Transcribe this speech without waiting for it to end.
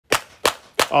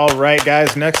All right,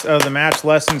 guys, next of the match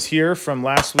lessons here from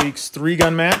last week's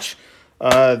 3-gun match.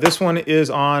 This one is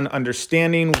on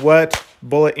understanding what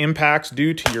bullet impacts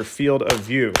do to your field of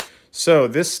view. So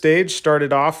this stage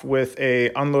started off with a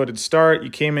unloaded start. You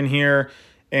came in here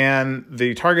and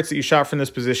the targets that you shot from this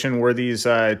position were these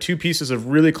 2 pieces of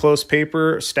really close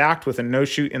paper stacked with a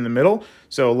no-shoot in the middle.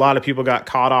 So a lot of people got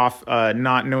caught off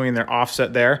not knowing their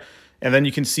offset there. And then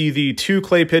you can see the 2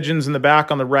 clay pigeons in the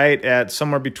back on the right at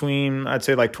somewhere between, I'd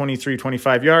say like 23,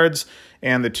 25 yards,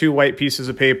 and the 2 white pieces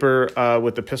of paper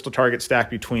with the pistol target stacked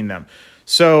between them.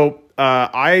 So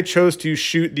I chose to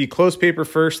shoot the close paper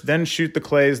first, then shoot the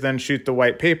clays, then shoot the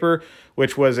white paper,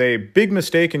 which was a big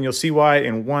mistake, and you'll see why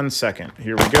in 1 second.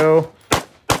 Here we go.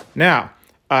 Now,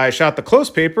 I shot the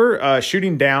close paper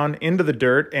shooting down into the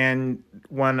dirt, and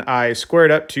when I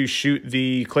squared up to shoot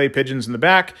the clay pigeons in the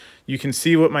back, you can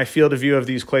see what my field of view of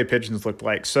these clay pigeons looked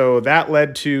like. So that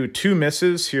led to 2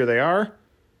 misses. Here they are.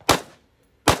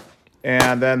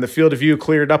 And then the field of view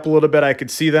cleared up a little bit. I could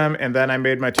see them, and then I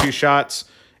made my 2 shots.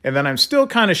 And then I'm still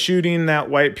kind of shooting that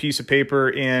white piece of paper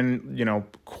in, you know,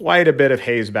 quite a bit of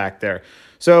haze back there.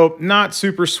 So not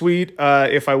super sweet.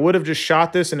 If I would have just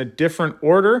shot this in a different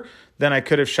order, then I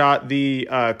could have shot the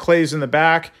clays in the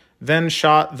back, then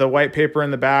shot the white paper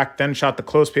in the back, then shot the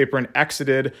close paper and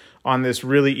exited on this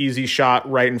really easy shot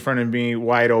right in front of me,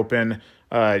 wide open.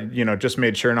 You know, just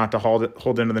made sure not to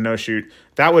hold into the no-shoot.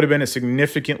 That would have been a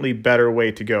significantly better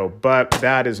way to go, but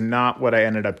that is not what I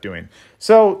ended up doing.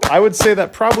 So I would say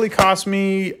that probably cost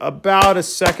me about 1.5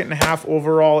 seconds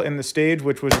overall in the stage,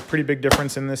 which was a pretty big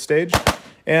difference in this stage.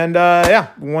 And yeah,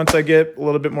 once I get a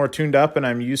little bit more tuned up and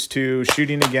I'm used to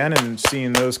shooting again and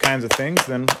seeing those kinds of things,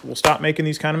 then we'll stop making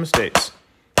these kind of mistakes.